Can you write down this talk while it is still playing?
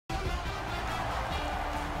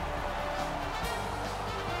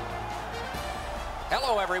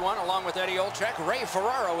Hello, everyone. Along with Eddie Olczyk, Ray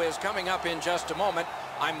Ferraro is coming up in just a moment.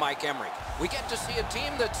 I'm Mike Emmerich. We get to see a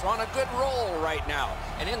team that's on a good roll right now.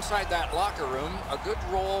 And inside that locker room, a good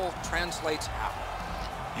roll translates how?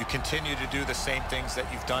 You continue to do the same things that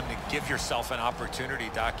you've done to give yourself an opportunity,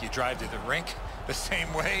 Doc. You drive to the rink the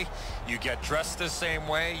same way. You get dressed the same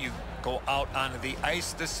way. You go out onto the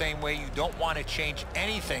ice the same way. You don't want to change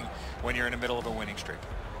anything when you're in the middle of a winning streak.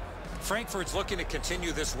 Frankfurt's looking to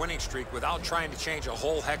continue this winning streak without trying to change a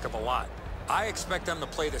whole heck of a lot. I expect them to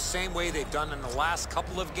play the same way they've done in the last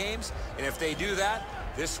couple of games, and if they do that,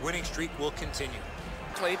 this winning streak will continue.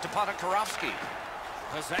 Played to Podakarovsky.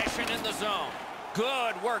 Possession in the zone.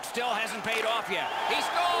 Good work, still hasn't paid off yet. He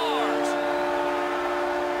scores!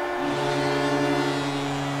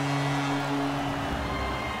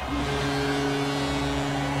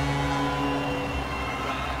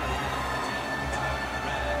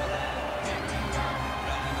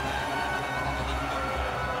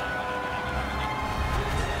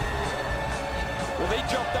 Well, they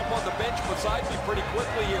jumped up on the bench beside me pretty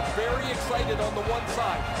quickly here. Very excited on the one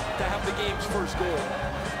side to have the game's first goal.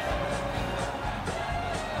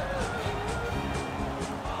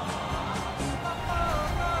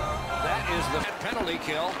 That is the penalty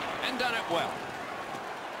kill, and done it well.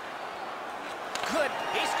 Good,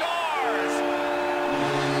 he scores!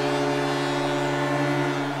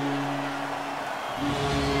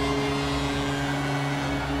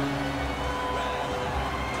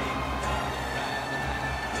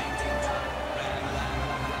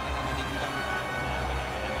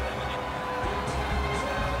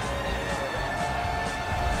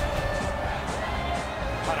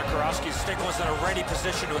 Stick was in a ready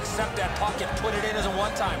position to accept that puck and put it in as a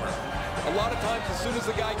one-timer. A lot of times, as soon as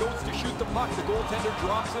the guy goes to shoot the puck, the goaltender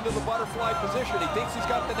drops into the butterfly position. He thinks he's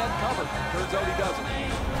got the net covered. Turns out he doesn't.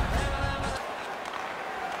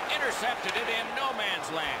 Intercepted it in no man's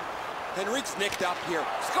land. Henrique's nicked up here.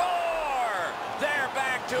 Score! They're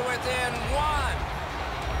back to within one.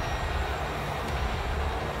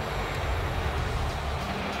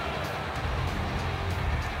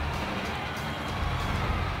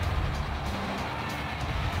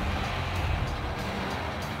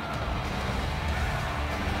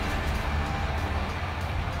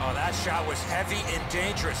 Oh, that shot was heavy and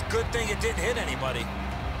dangerous. Good thing it didn't hit anybody.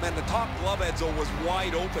 Man, the top glove, Edzo, was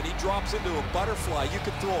wide open. He drops into a butterfly. You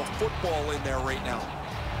could throw a football in there right now.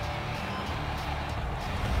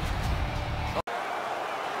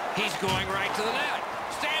 He's going right to the net.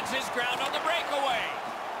 Stands his ground on the breakaway.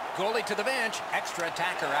 Goalie to the bench. Extra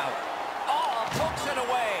attacker out. Oh, pokes it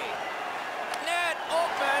away. Net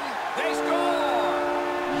open. They score.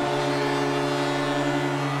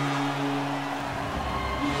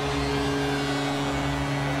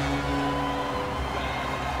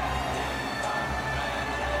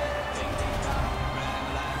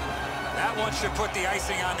 That one should put the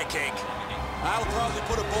icing on the cake. I'll probably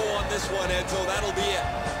put a bow on this one, Edzo. That'll be it.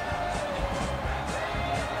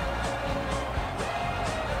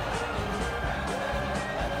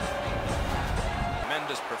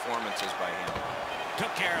 Tremendous performances by him.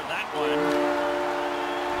 Took care of that one.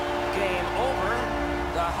 Game over.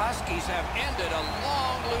 The Huskies have ended a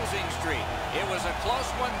long losing streak. It was a close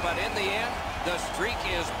one, but in the end, the streak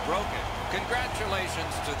is broken.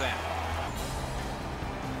 Congratulations to them.